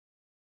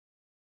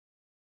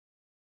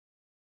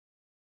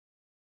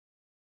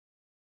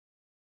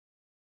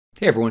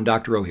Hey everyone,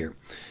 Dr. O here.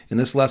 In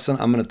this lesson,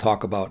 I'm going to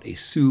talk about a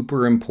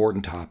super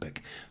important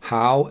topic,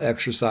 how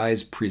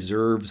exercise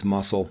preserves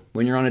muscle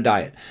when you're on a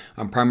diet.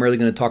 I'm primarily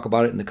going to talk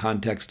about it in the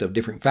context of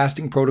different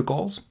fasting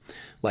protocols,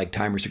 like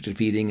time-restricted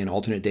feeding and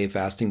alternate day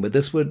fasting, but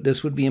this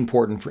would be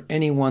important for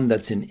anyone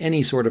that's in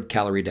any sort of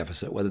calorie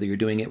deficit, whether you're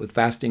doing it with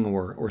fasting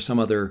or some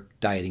other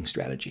dieting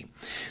strategy.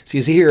 So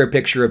you see here a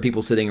picture of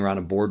people sitting around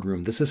a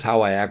boardroom. This is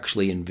how I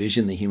actually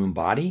envision the human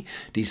body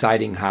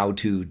deciding how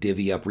to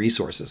divvy up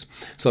resources.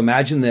 So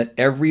imagine that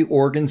every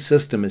organ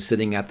system is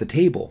sitting at the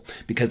table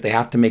because they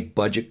have to make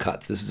budget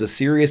cuts. This is a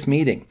serious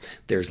meeting.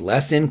 There's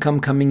less income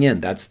coming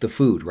in. That's the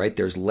food, right?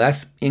 There's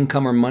less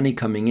income or money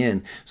coming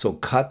in, so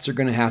cuts are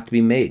going to have to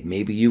be made.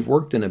 Maybe you've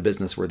worked in a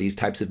business where these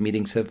types of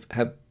meetings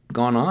have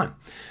gone on.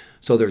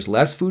 So there's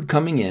less food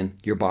coming in.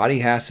 Your body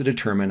has to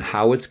determine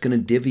how it's going to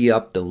divvy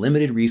up the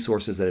limited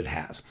resources that it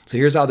has. So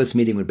here's how this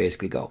meeting would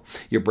basically go.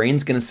 Your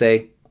brain's going to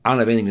say, I don't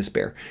have anything to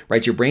spare,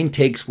 right? Your brain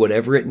takes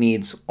whatever it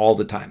needs all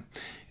the time.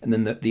 And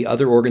then the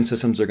other organ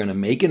systems are going to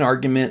make an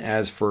argument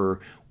as for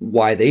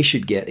why they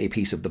should get a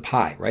piece of the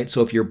pie, right?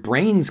 So if your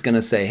brain's going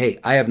to say, hey,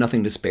 I have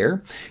nothing to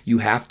spare, you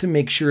have to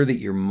make sure that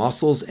your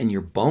muscles and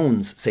your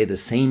bones say the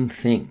same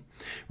thing.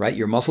 Right?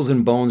 Your muscles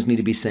and bones need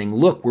to be saying,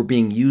 look, we're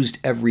being used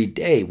every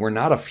day. We're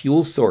not a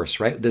fuel source,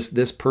 right?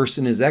 This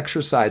person is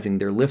exercising.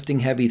 They're lifting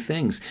heavy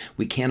things.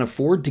 We can't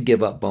afford to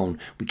give up bone.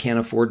 We can't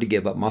afford to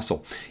give up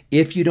muscle.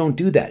 If you don't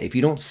do that, if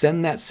you don't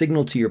send that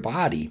signal to your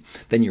body,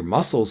 then your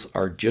muscles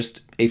are just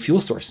a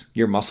fuel source.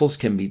 Your muscles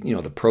can be,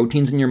 the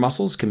proteins in your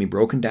muscles can be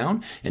broken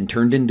down and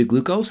turned into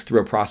glucose through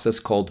a process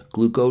called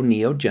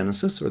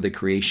gluconeogenesis, or the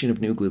creation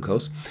of new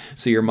glucose.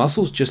 So your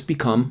muscles just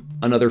become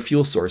another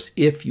fuel source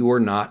if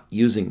you're not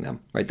using them,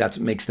 right? That's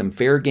what makes them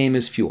fair game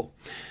as fuel.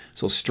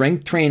 So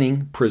strength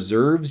training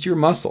preserves your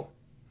muscle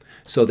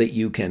so that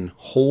you can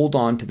hold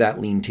on to that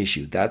lean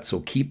tissue.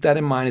 So keep that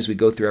in mind as we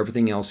go through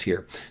everything else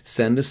here.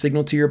 Send a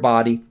signal to your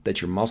body that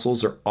your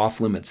muscles are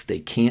off limits. They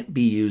can't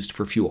be used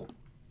for fuel.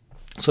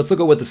 So let's look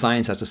at what the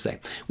science has to say.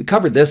 We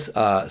covered this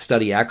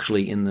study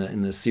actually in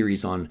the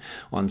series on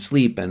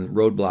sleep and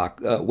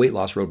weight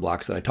loss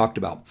roadblocks that I talked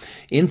about.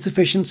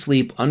 Insufficient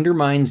sleep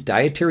undermines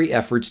dietary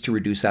efforts to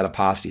reduce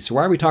adiposity. So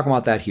why are we talking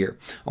about that here?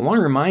 I want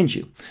to remind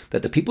you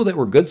that the people that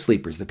were good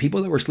sleepers, the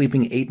people that were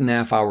sleeping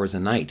 8.5 hours a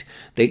night,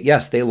 they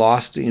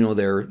lost their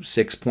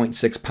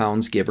 6.6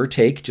 pounds, give or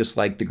take, just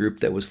like the group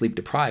that was sleep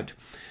deprived.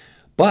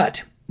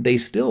 But they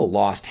still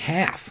lost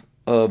half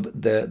of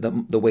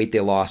the weight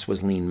they lost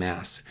was lean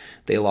mass.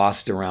 They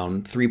lost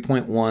around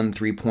 3.1,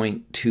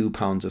 3.2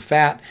 pounds of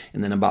fat,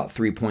 and then about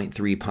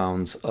 3.3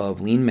 pounds of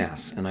lean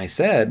mass. And I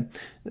said,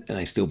 and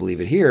I still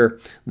believe it here,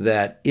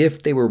 that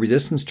if they were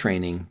resistance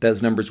training,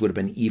 those numbers would have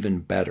been even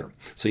better.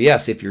 So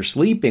yes, if you're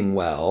sleeping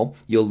well,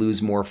 you'll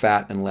lose more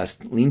fat and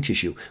less lean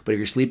tissue. But if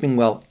you're sleeping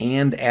well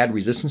and add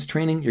resistance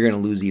training, you're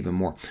going to lose even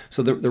more.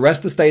 So the rest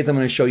of the studies I'm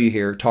going to show you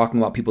here talking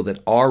about people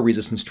that are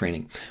resistance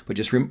training. But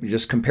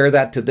just compare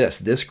that to this.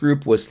 This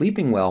group was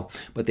sleeping well,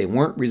 but they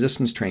weren't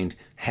resistance trained.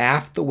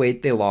 Half the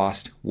weight they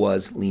lost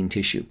was lean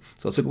tissue.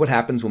 So let's look at what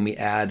happens when we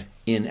add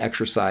in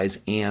exercise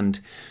and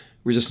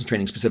resistance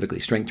training, specifically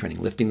strength training,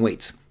 lifting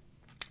weights.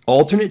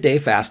 Alternate day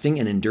fasting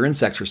and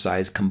endurance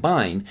exercise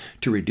combine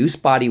to reduce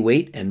body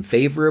weight and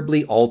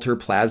favorably alter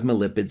plasma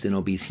lipids in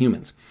obese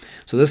humans.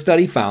 So this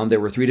study found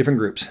there were 3 different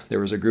groups. There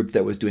was a group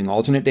that was doing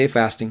alternate day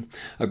fasting,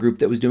 a group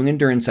that was doing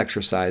endurance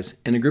exercise,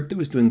 and a group that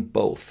was doing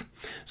both.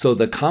 So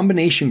the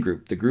combination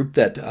group, the group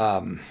that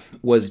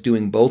was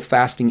doing both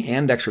fasting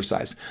and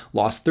exercise,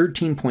 lost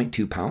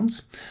 13.2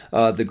 pounds.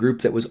 The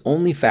group that was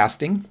only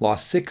fasting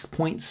lost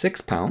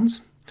 6.6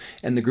 pounds.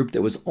 And the group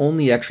that was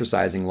only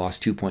exercising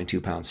lost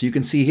 2.2 pounds. So you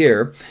can see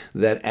here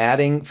that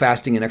adding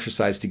fasting and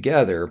exercise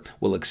together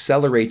will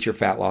accelerate your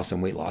fat loss and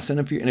weight loss. And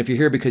if you're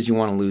here because you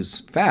want to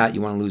lose fat,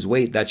 you want to lose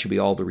weight, that should be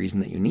all the reason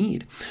that you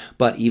need.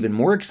 But even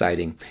more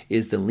exciting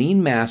is the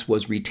lean mass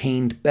was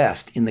retained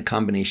best in the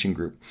combination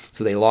group.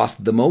 So they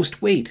lost the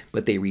most weight,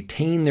 but they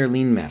retained their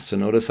lean mass. So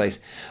notice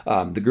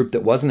the group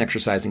that wasn't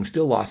exercising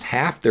still lost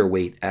half their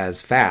weight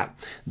as fat.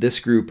 This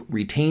group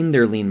retained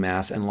their lean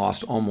mass and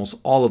lost almost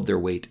all of their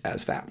weight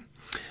as fat.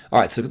 All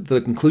right, so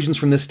the conclusions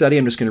from this study,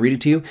 I'm just going to read it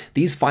to you.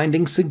 These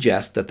findings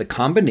suggest that the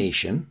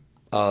combination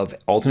of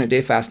alternate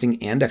day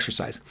fasting and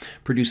exercise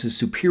produces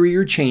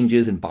superior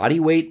changes in body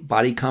weight,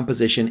 body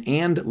composition,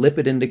 and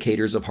lipid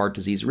indicators of heart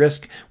disease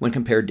risk when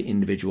compared to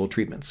individual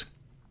treatments.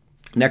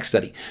 Next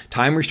study,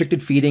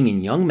 time-restricted feeding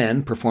in young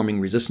men performing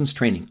resistance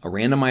training, a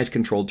randomized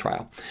controlled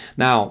trial.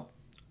 Now,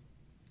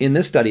 in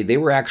this study, they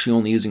were actually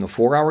only using a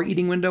 4-hour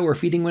eating window or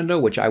feeding window,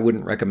 which I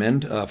wouldn't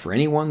recommend for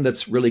anyone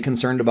that's really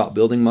concerned about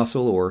building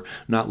muscle or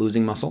not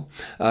losing muscle.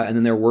 And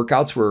then their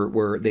workouts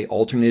were they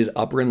alternated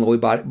upper and lower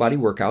body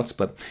workouts.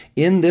 But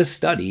in this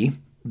study,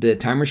 the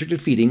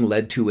time-restricted feeding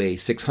led to a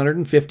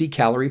 650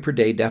 calorie per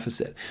day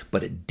deficit,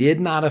 but it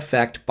did not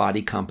affect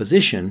body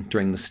composition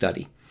during the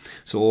study.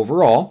 So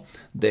overall,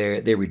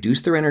 they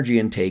reduced their energy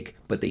intake,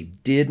 but they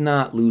did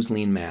not lose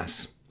lean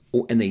mass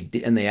and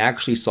they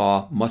actually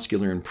saw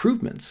muscular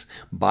improvements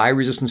by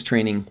resistance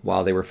training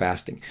while they were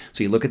fasting.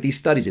 So you look at these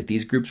studies, if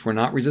these groups were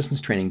not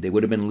resistance training, they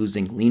would have been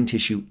losing lean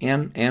tissue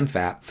and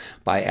fat.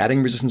 By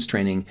adding resistance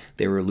training,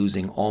 they were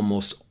losing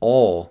almost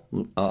all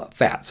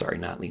fat. Sorry,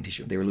 not lean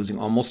tissue. They were losing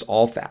almost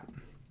all fat.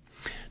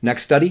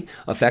 Next study,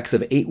 effects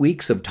of 8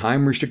 weeks of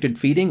time-restricted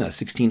feeding, a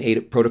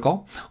 16-8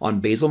 protocol,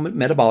 on basal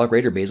metabolic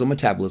rate or basal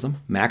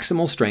metabolism,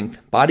 maximal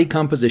strength, body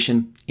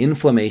composition,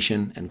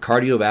 inflammation, and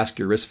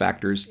cardiovascular risk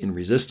factors in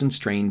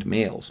resistance-trained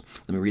males.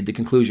 Let me read the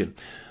conclusion.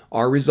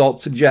 Our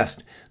results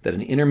suggest that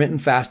an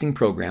intermittent fasting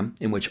program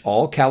in which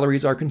all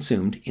calories are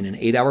consumed in an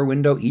 8-hour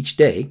window each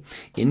day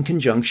in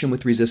conjunction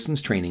with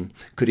resistance training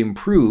could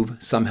improve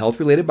some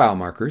health-related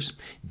biomarkers,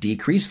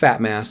 decrease fat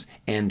mass,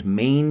 and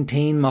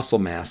maintain muscle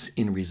mass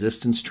in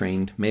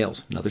resistance-trained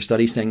males. Another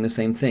study saying the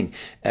same thing.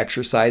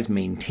 Exercise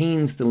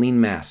maintains the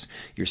lean mass.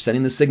 You're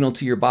sending the signal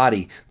to your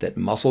body that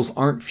muscles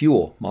aren't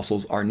fuel,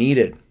 muscles are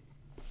needed.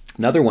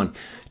 Another one,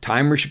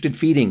 time-restricted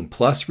feeding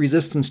plus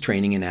resistance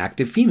training in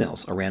active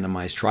females, a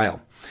randomized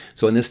trial.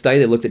 So in this study,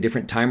 they looked at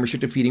different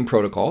time-restricted feeding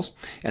protocols,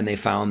 and they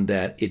found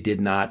that it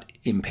did not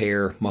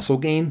impair muscle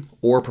gain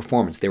or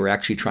performance. They were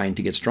actually trying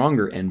to get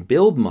stronger and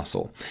build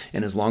muscle.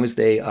 And as long as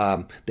they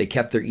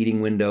kept their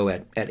eating window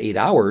at 8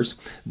 hours,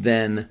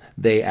 then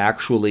they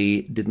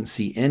actually didn't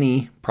see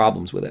any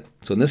problems with it.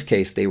 So in this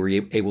case, they were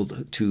able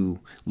to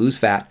lose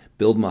fat,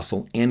 build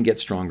muscle, and get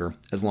stronger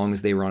as long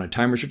as they were on a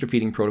time-restricted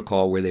feeding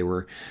protocol where they had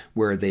an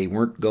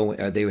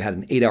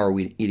 8-hour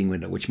eating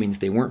window, which means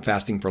they weren't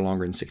fasting for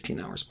longer than 16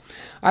 hours.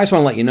 I just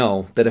want to let you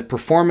know that if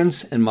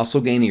performance and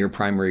muscle gain are your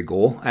primary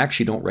goal, I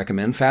actually don't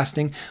recommend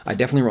fasting. I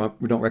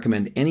definitely don't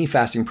recommend any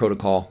fasting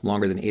protocol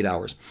longer than 8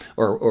 hours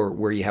or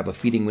where you have a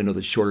feeding window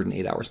that's shorter than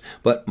 8 hours.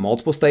 But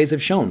multiple studies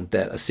have shown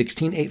that a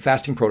 16-8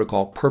 fasting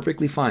protocol,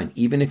 perfectly fine,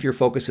 even if your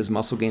focus is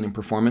muscle gain and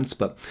performance.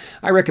 But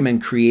I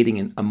recommend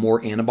creating a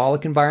more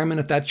anabolic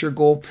environment if that's your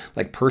goal.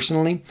 Like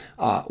personally,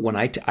 when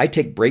I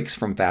take breaks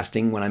from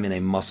fasting when I'm in a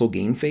muscle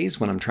gain phase,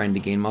 when I'm trying to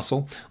gain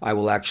muscle, I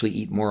will actually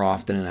eat more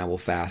often and I will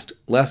fast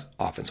less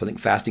often. So I think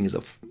fasting is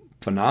a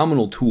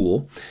phenomenal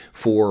tool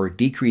for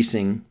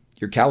decreasing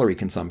your calorie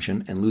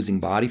consumption and losing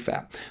body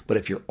fat. But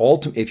if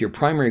your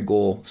primary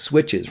goal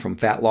switches from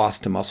fat loss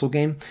to muscle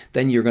gain,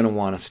 then you're going to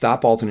want to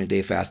stop alternate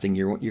day fasting.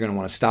 You're going to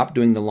want to stop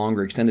doing the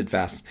longer extended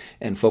fasts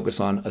and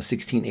focus on a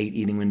 16-8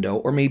 eating window,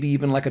 or maybe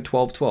even like a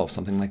 12-12,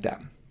 something like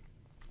that.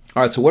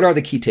 All right, so what are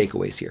the key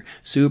takeaways here?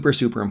 Super,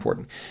 super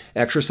important.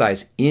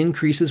 Exercise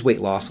increases weight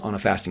loss on a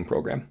fasting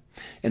program,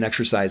 and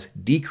exercise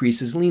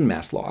decreases lean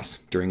mass loss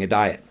during a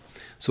diet.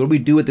 So what do we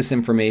do with this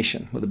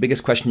information? Well, the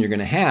biggest question you're going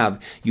to have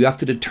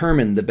to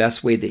determine the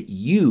best way that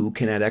you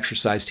can add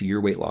exercise to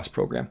your weight loss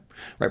program.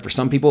 Right? For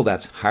some people,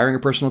 that's hiring a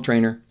personal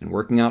trainer and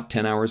working out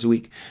 10 hours a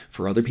week.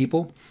 For other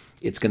people,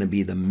 it's going to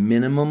be the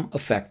minimum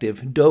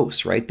effective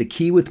dose, right? The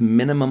key with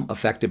minimum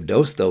effective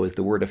dose, though, is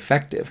the word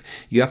effective.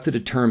 You have to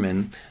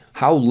determine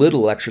how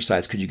little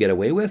exercise could you get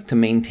away with to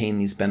maintain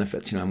these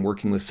benefits. I'm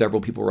working with several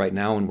people right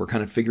now, and we're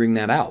kind of figuring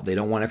that out. They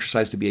don't want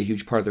exercise to be a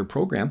huge part of their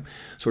program,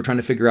 so we're trying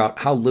to figure out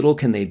how little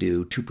can they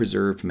do to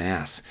preserve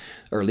mass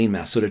or lean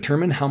mass. So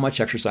determine how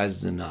much exercise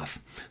is enough.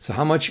 So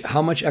how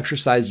much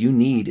exercise you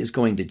need is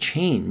going to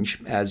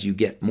change as you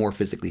get more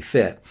physically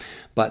fit,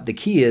 but the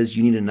key is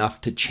you need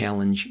enough to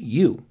challenge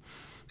you.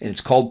 And it's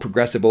called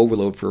progressive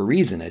overload for a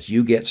reason. As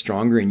you get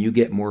stronger and you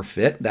get more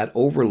fit, that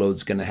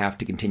overload's going to have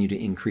to continue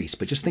to increase.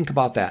 But just think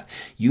about that.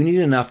 You need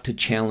enough to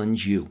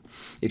challenge you.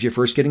 If you're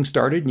first getting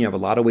started and you have a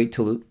lot of weight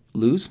to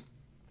lose,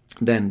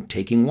 then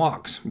taking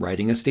walks,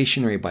 riding a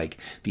stationary bike,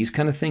 these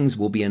kind of things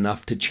will be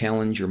enough to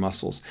challenge your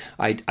muscles.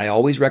 I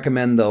always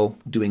recommend, though,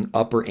 doing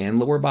upper and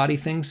lower body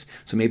things.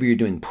 So maybe you're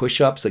doing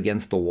push-ups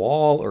against the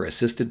wall or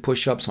assisted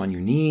push-ups on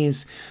your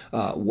knees,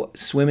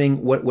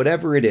 swimming,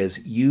 whatever it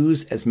is,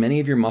 use as many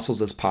of your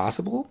muscles as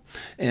possible.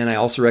 And I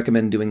also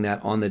recommend doing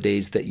that on the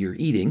days that you're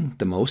eating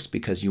the most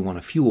because you want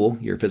to fuel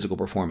your physical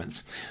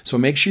performance. So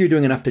make sure you're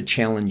doing enough to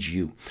challenge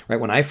you. Right?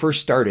 When I first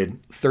started,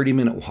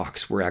 30-minute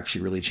walks were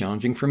actually really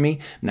challenging for me.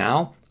 Now,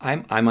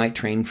 I might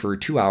train for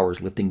 2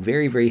 hours lifting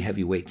very, very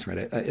heavy weights,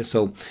 right?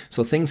 So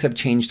things have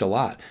changed a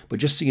lot. But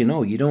just so you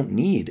know, you don't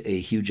need a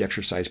huge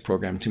exercise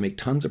program to make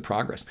tons of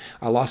progress.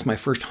 I lost my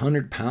first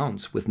 100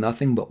 pounds with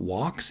nothing but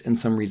walks and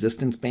some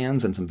resistance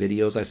bands and some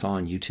videos I saw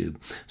on YouTube.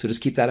 So just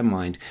keep that in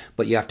mind.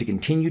 But you have to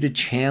continue to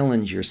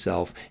challenge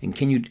yourself and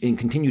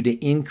continue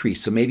to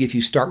increase. So maybe if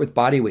you start with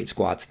bodyweight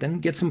squats,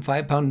 then get some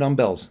 5-pound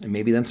dumbbells and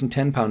maybe then some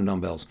 10-pound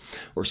dumbbells.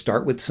 Or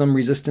start with some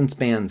resistance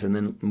bands and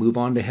then move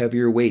on to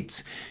heavier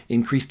weights.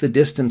 Increase the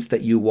distance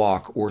that you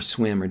walk or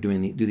swim or do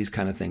these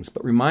kind of things.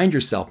 But remind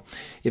yourself,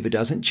 if it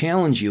doesn't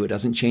challenge you, it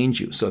doesn't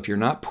change you. So if you're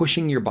not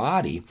pushing your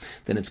body,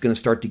 then it's going to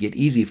start to get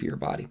easy for your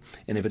body.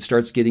 And if it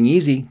starts getting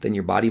easy, then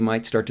your body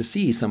might start to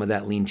see some of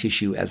that lean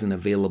tissue as an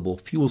available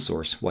fuel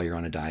source while you're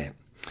on a diet.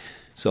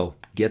 So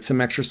get some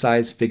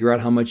exercise, figure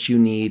out how much you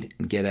need,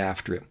 and get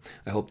after it.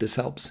 I hope this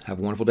helps. Have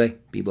a wonderful day.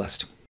 Be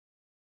blessed.